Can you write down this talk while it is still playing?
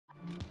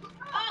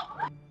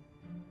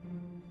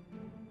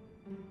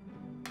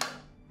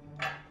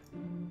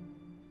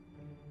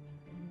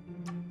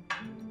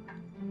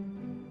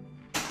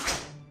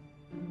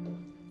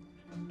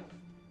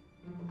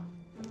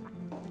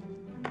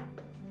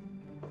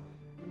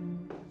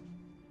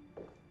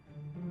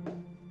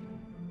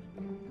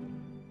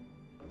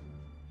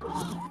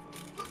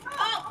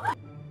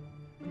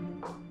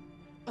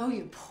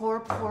you poor,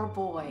 poor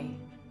boy.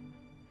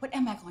 What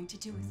am I going to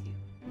do with you?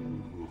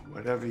 Ooh,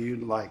 whatever you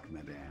like,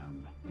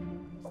 madame.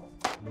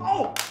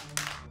 Oh!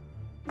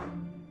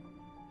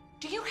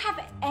 Do you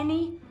have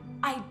any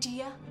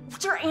idea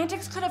what your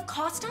antics could have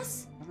cost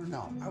us? I don't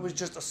know. I was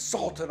just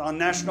assaulted on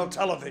national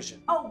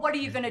television. Oh, what are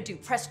you gonna do?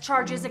 Press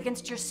charges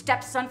against your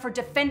stepson for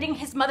defending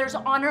his mother's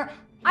honor?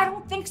 I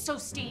don't think so,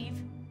 Steve.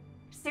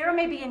 Sarah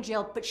may be in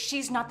jail, but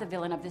she's not the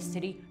villain of this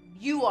city.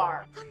 You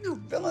are. I'm no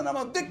villain. I'm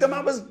a victim.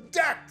 I was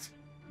decked.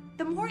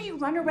 The more you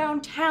run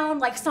around town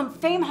like some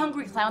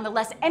fame-hungry clown, the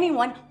less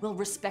anyone will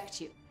respect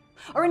you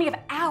or any of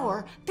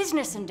our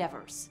business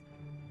endeavors.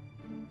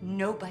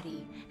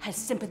 Nobody has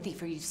sympathy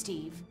for you,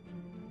 Steve.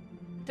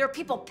 There are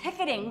people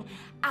picketing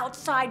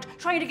outside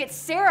trying to get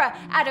Sarah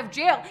out of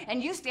jail,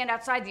 and you stand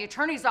outside the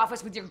attorney's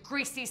office with your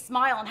greasy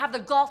smile and have the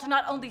gall to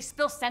not only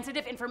spill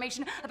sensitive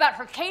information about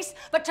her case,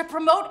 but to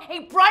promote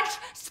a brunch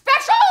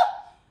special?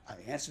 I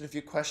answered a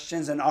few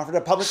questions and offered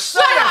a public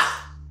Shut up!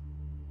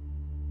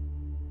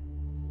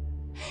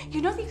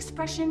 You know the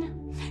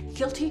expression,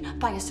 guilty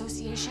by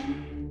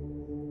association?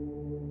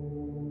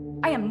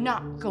 I am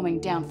not going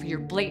down for your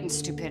blatant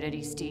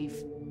stupidity,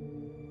 Steve.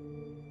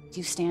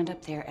 You stand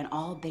up there and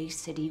all Bay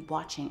City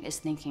watching is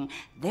thinking,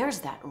 there's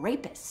that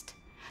rapist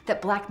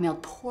that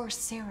blackmailed poor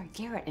Sarah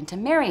Garrett into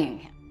marrying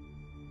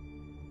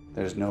him.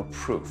 There's no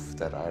proof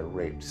that I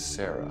raped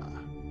Sarah.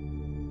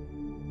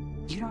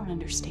 You don't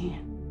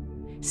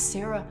understand.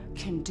 Sarah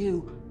can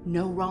do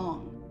no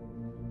wrong.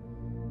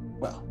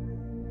 Well,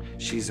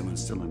 she's the one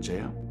still in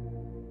jail.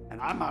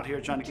 And I'm out here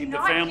trying to keep the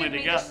Do family not give me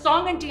together. a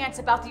song and dance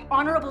about the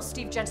Honorable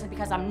Steve Jensen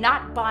because I'm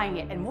not buying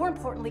it. And more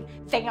importantly,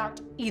 they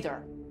aren't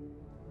either.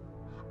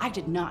 I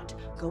did not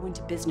go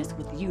into business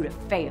with you to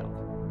fail.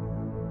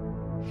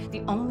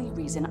 The only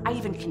reason I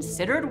even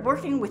considered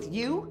working with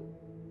you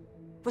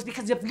was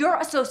because of your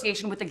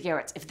association with the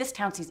Garretts. If this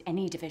town sees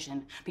any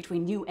division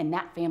between you and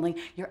that family,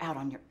 you're out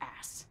on your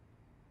ass.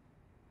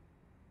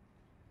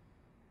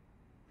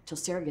 Till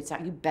Sarah gets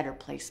out, you better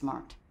play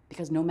smart.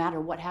 Because no matter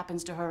what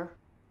happens to her,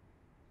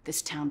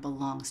 this town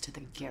belongs to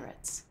the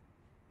Garretts.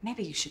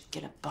 Maybe you should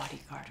get a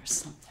bodyguard or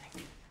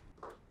something.